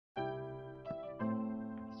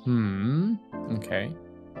Okay.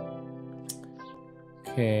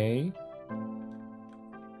 Okay.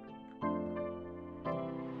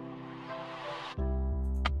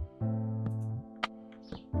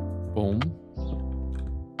 Boom.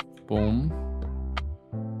 Boom.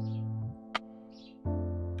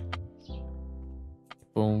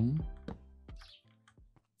 Boom.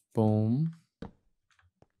 Boom.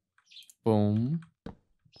 Boom.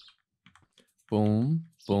 Boom.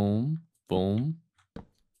 Boom. Boom.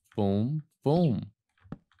 Boom. Boom.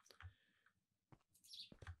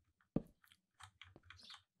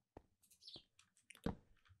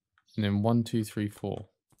 And then 1, 2, 3, 4.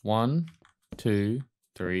 1, 2,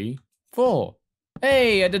 3, 4.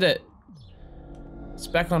 Hey, I did it. It's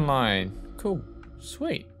back online. Cool.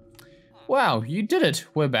 Sweet. Wow, you did it.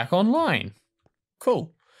 We're back online.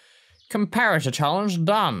 Cool. Comparator challenge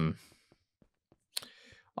done.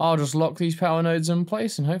 I'll just lock these power nodes in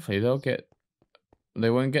place and hopefully they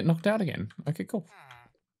won't get knocked out again. Okay, cool.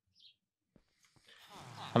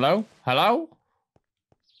 Hello? Hello?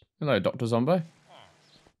 Hello, Dr. Zombo.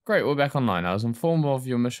 Great, we're back online. I was informed of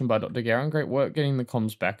your mission by Dr. Garen. Great work getting the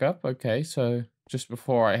comms back up. Okay, so just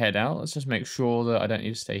before I head out, let's just make sure that I don't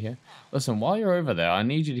need to stay here. Listen, while you're over there, I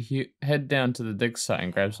need you to head down to the dig site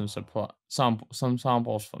and grab some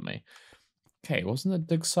samples for me. Okay, wasn't the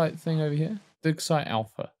dig site thing over here? Dig site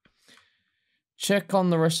Alpha. Check on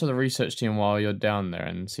the rest of the research team while you're down there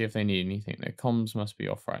and see if they need anything. Their comms must be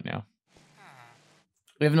off right now.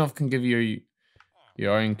 Ivanov can give you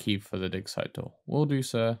your own key for the dig site door. Will do,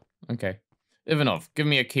 sir. Okay. Ivanov, give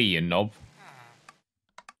me a key, you knob.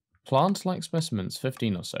 Plant-like specimens,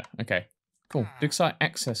 15 or so. Okay, cool. Dig site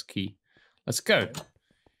access key. Let's go.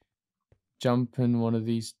 Jump in one of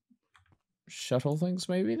these shuttle things,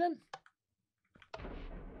 maybe, then?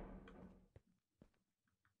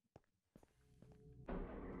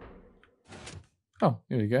 Oh,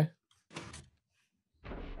 here we go.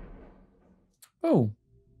 Oh.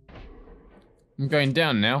 I'm going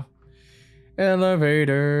down now.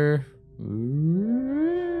 Elevator.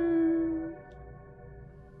 Ooh.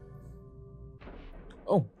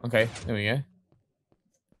 Oh, okay. There we go.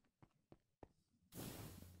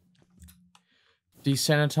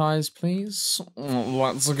 Desanitize, please.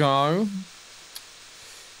 Let's go.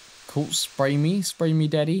 Cool. Spray me,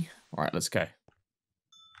 daddy. All right, let's go.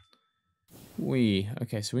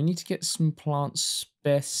 Okay, so we need to get some plant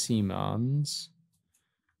specimens.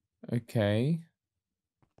 Okay.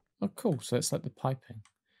 Oh, cool. So it's like the piping.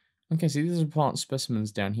 Okay, so these are plant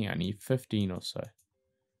specimens down here. I need 15 or so.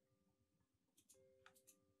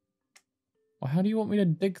 Well, how do you want me to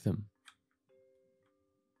dig them?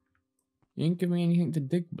 You didn't give me anything to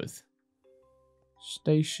dig with.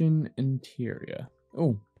 Station interior.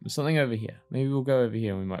 Oh, there's something over here. Maybe we'll go over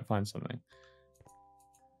here and we might find something.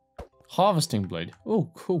 Harvesting blade.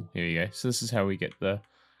 Oh, cool. Here we go. So this is how we get the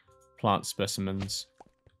plant specimens.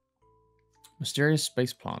 Mysterious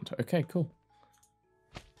space plant. Okay, cool.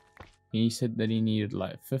 He said that he needed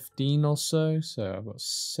like 15 or so. So I've got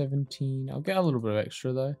 17. I'll get a little bit of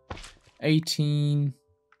extra though. 18.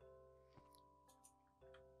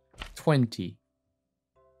 20.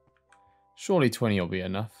 Surely 20 will be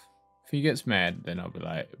enough. If he gets mad, then I'll be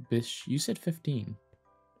like, Bish, you said 15.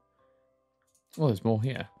 Oh, there's more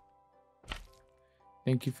here.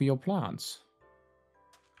 Thank you for your plants.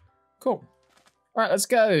 Cool. All right, let's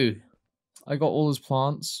go. I got all those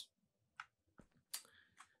plants.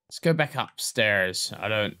 Let's go back upstairs. I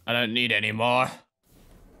don't need any more.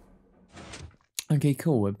 Okay,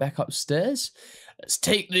 cool. We're back upstairs. Let's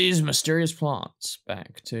take these mysterious plants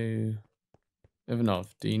back to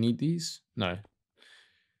Ivanov. Do you need these? No.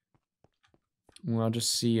 Well, I'll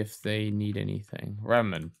just see if they need anything.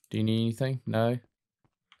 Raman, do you need anything? No.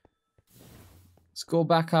 Let's go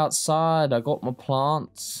back outside. I got my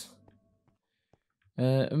plants.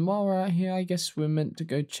 And while we're out here, I guess we're meant to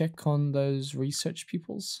go check on those research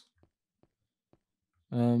peoples.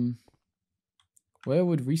 Where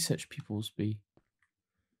would research peoples be?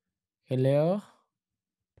 Hello?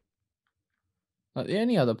 Like the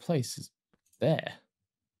only other place is there.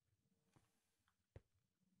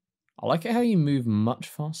 I like it how you move much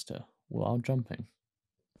faster while jumping.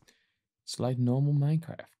 It's like normal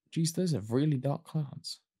Minecraft. Jeez, those are really dark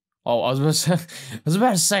clouds. Oh, I was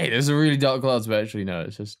about to say those are really dark clouds, but actually no,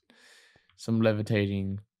 it's just some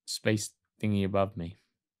levitating space thingy above me.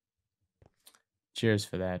 Cheers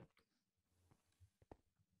for that.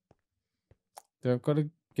 Do I've got to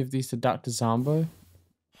give these to Dr. Zombo?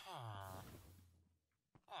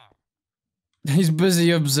 He's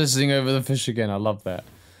busy obsessing over the fish again. I love that.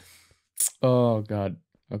 Oh, God.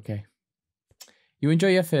 Okay. You enjoy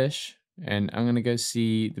your fish, and I'm going to go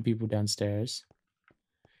see the people downstairs.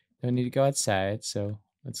 Don't need to go outside, so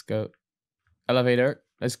let's go. Elevator,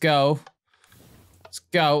 let's go. Let's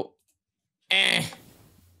go.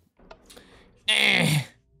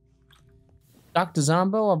 Dr.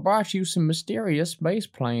 Zombo, I brought you some mysterious base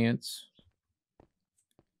plants.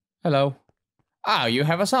 Hello. Ah, you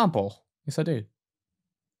have a sample. Yes, I do.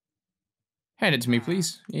 Hand it to me,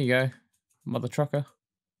 please. Here you go, mother trucker.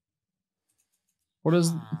 What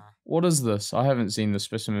is this? I haven't seen the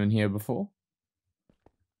specimen here before.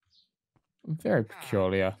 Very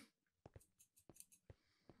peculiar.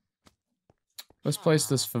 Let's place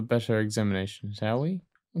this for better examination, shall we?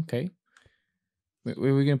 Okay.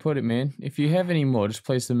 Where are we gonna put it, man? If you have any more, just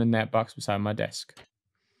place them in that box beside my desk.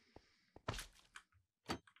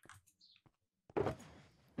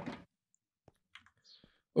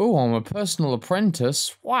 Oh, I'm a personal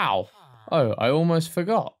apprentice. Wow. Oh, I almost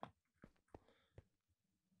forgot.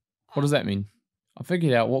 What does that mean? I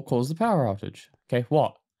figured out what caused the power outage. Okay,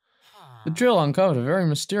 what? The drill uncovered a very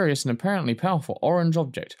mysterious and apparently powerful orange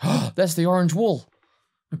object. That's the orange wool.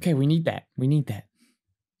 Okay, we need that. We need that.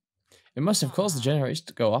 It must have caused the generators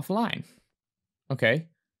to go offline. Okay.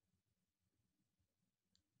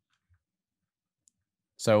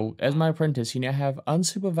 So, as my apprentice, you now have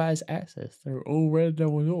unsupervised access through all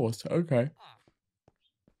Ordinal doors. Okay.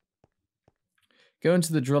 Go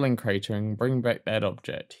into the drilling crater and bring back that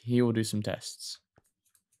object. He will do some tests.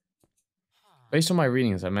 Based on my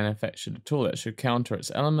readings, I manufactured a tool that should counter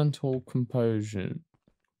its elemental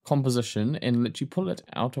composition and let you pull it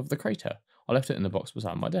out of the crater. I left it in the box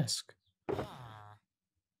beside my desk.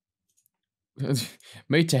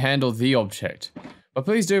 Made to handle the object. But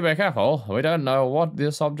please do be careful. We don't know what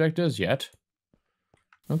this object is yet.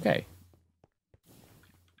 Okay.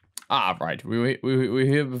 Ah, right. We were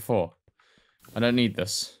here before. I don't need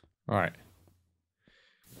this. Alright.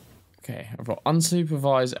 Okay, I've got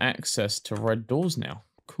unsupervised access to red doors now.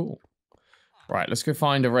 Cool. Right, let's go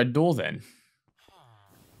find a red door then.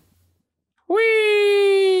 Whee!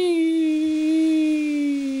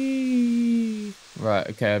 Right,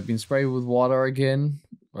 okay, I've been sprayed with water again.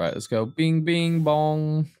 Right, let's go. Bing, bing,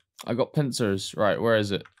 bong. I got pincers. Right, where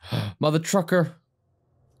is it? Mother trucker.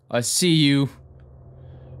 I see you.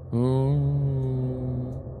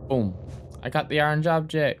 Ooh. Boom. I got the orange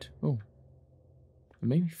object. Ooh. It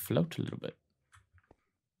made me float a little bit.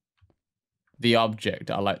 The object,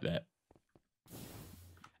 I like that.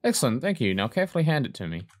 Excellent, thank you. Now carefully hand it to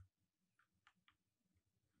me.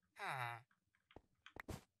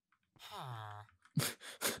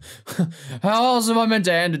 How else am I meant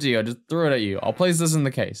to hand it to you? I just threw it at you. I'll place this in the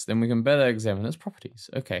case, then we can better examine its properties.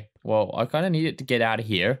 Okay, well, I kind of need it to get out of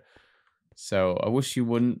here. So I wish you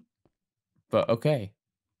wouldn't, but okay.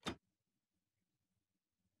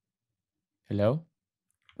 Hello?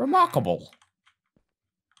 Remarkable.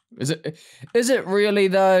 Is it really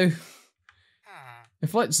though? It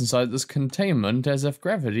floats inside this containment as if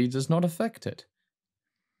gravity does not affect it.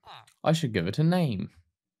 I should give it a name.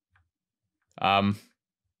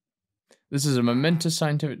 This is a momentous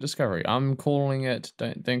scientific discovery. I'm calling it,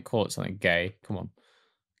 don't call it something gay. Come on.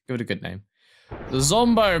 Give it a good name. The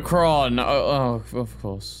Zombocron! Oh, of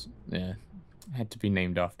course. Yeah. It had to be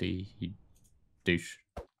named after you douche.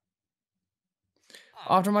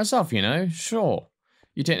 After myself, you know? Sure.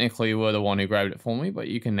 You technically were the one who grabbed it for me, but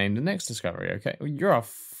you can name the next discovery, okay? You're a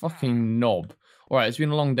fucking knob. Alright, it's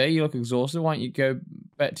been a long day, you look exhausted. Why don't you go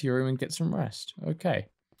back to your room and get some rest? Okay.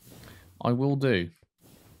 I will do.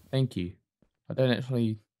 Thank you. I don't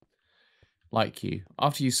actually like you.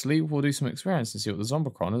 After you sleep, we'll do some experiments and see what the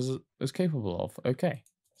Zombocron is capable of. Okay.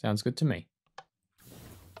 Sounds good to me.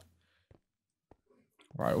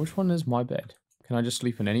 Right, which one is my bed? Can I just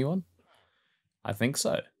sleep in anyone? I think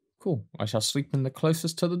so. Cool. I shall sleep in the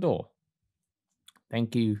closest to the door.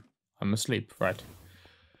 Thank you. I'm asleep. Right.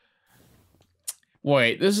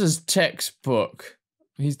 Wait, this is textbook.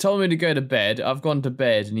 He's told me to go to bed. I've gone to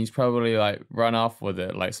bed, and he's probably, like, run off with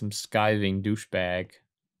it like some skiving douchebag.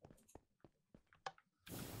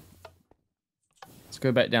 Let's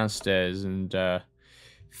go back downstairs and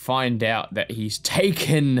find out that he's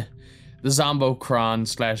taken the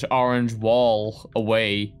Zombocron / orange wall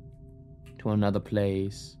away to another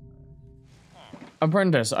place.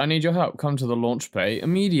 Apprentice, I need your help. Come to the launch bay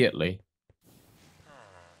immediately.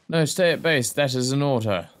 No, stay at base. That is an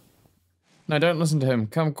order. No, don't listen to him.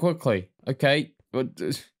 Come quickly. Okay.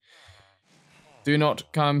 Do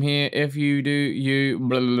not come here. If you do, you...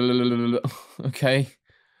 Blah, blah, blah, blah. Okay.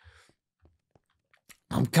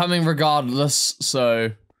 I'm coming regardless,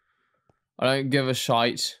 so... I don't give a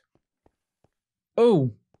shite.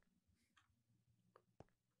 Oh.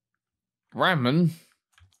 Ramen?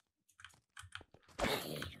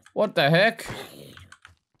 What the heck?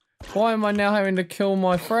 Why am I now having to kill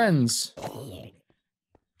my friends?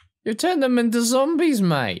 You turned them into zombies,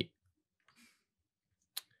 mate.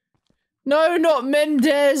 No, not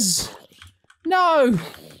Mendez. No.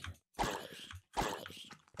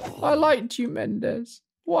 I liked you, Mendez.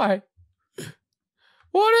 Why?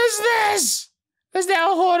 What is this? There's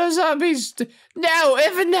now a horde of zombies. No,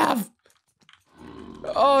 enough.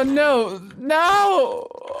 Oh, no. No.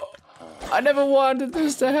 I never wanted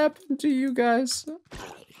this to happen to you guys.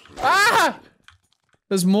 Ah!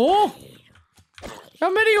 There's more?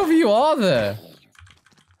 How many of you are there?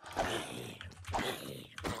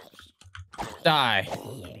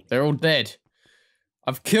 Die. They're all dead.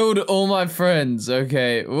 I've killed all my friends.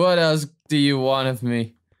 Okay, what else do you want of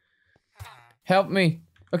me? Help me.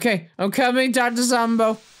 Okay, I'm coming, Dr.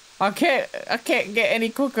 Zombo. I can't get any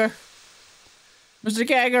quicker. Mr.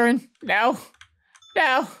 Gagarin, no.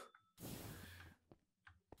 No.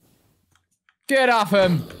 Get off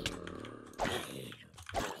him.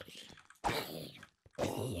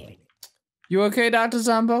 You okay, Dr.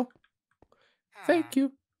 Zombo? Thank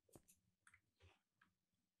you.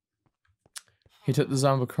 He took the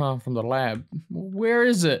Zombicron from the lab. Where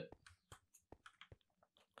is it?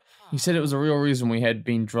 He said it was a real reason we had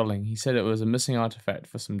been drilling. He said it was a missing artifact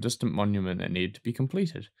for some distant monument that needed to be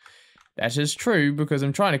completed. That is true, because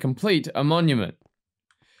I'm trying to complete a monument.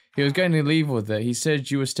 He was going to leave with it. He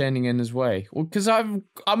said you were standing in his way. Well, because I'm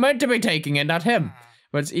meant to be taking it, not him.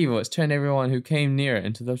 But it's evil. It's turned everyone who came near it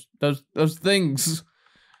into those things.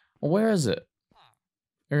 Well, where is it?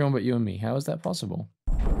 Everyone but you and me. How is that possible?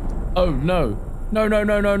 Oh, no. No, no,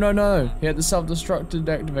 no, no, no, no. He had the self-destruct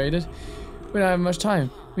activated. We don't have much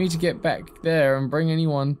time. We need to get back there and bring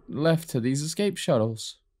anyone left to these escape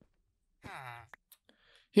shuttles.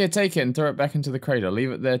 Here, take it and throw it back into the crater.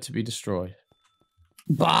 Leave it there to be destroyed.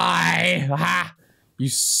 Bye! Ha! You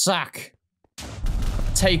suck.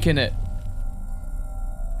 I'm taking it.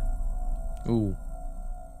 Ooh.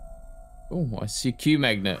 Ooh, I see a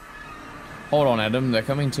qmagnet. Hold on, Adam. They're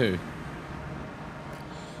coming too.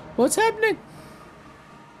 What's happening?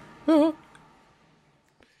 Oh.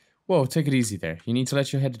 Whoa, take it easy there. You need to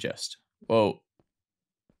let your head adjust. Whoa.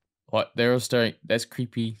 What? They're all staring. That's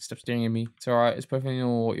creepy. Stop staring at me. It's alright. It's perfectly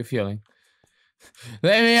normal what you're feeling.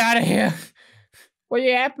 Let me out of here! What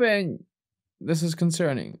happened? This is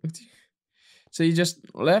concerning. So you just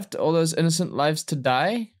left all those innocent lives to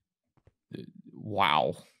die?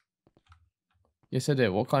 Wow. Yes, I did.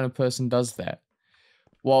 What kind of person does that?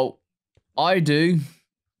 Well, I do.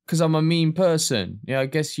 Because I'm a mean person. Yeah, I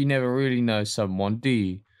guess you never really know someone, do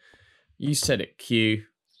you? You said it, Q.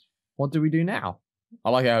 What do we do now? I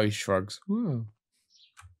like how he shrugs. Ooh.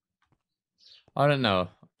 I don't know.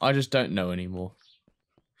 I just don't know anymore.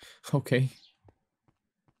 Okay.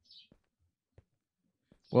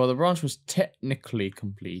 Well, the branch was technically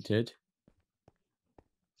completed.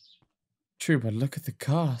 True, but look at the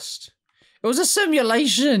cast. It was a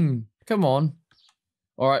simulation! Come on.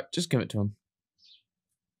 Alright, just give it to him.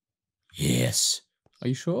 Yes. Are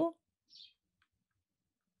you sure?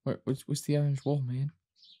 What's the orange wall, man?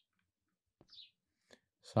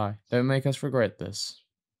 Sorry, don't make us regret this.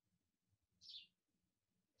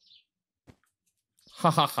 Ha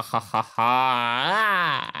ha ha ha ha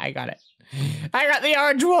ha! I got it. I got the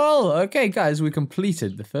orange wall! Okay, guys, we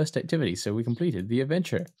completed the first activity, so we completed the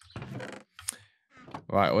adventure.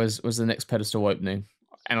 Right, where's the next pedestal opening?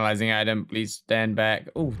 Analyzing item, please stand back.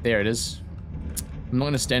 Oh, there it is. I'm not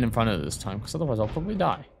going to stand in front of it this time, because otherwise I'll probably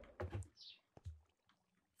die.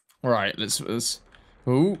 Alright, let's...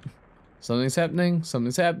 Ooh. Something's happening,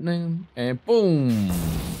 and boom!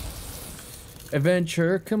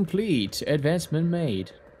 Adventure complete. Advancement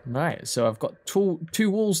made. Right, so I've got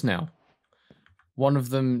two walls now. One of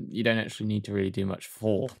them you don't actually need to really do much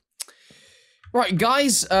for. Right,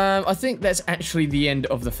 guys, I think that's actually the end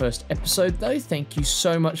of the first episode, though. Thank you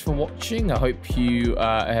so much for watching. I hope you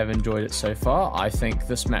have enjoyed it so far. I think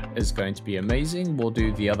this map is going to be amazing. We'll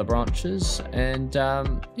do the other branches, and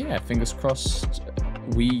yeah, fingers crossed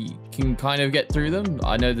we can kind of get through them.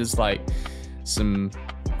 I know there's like some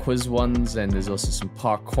quiz ones, and there's also some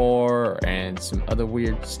parkour and some other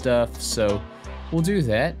weird stuff, so we'll do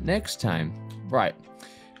that next time. Right,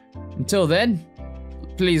 until then,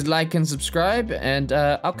 please like and subscribe, and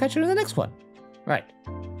I'll catch you in the next one. Right,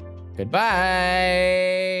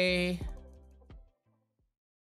 goodbye.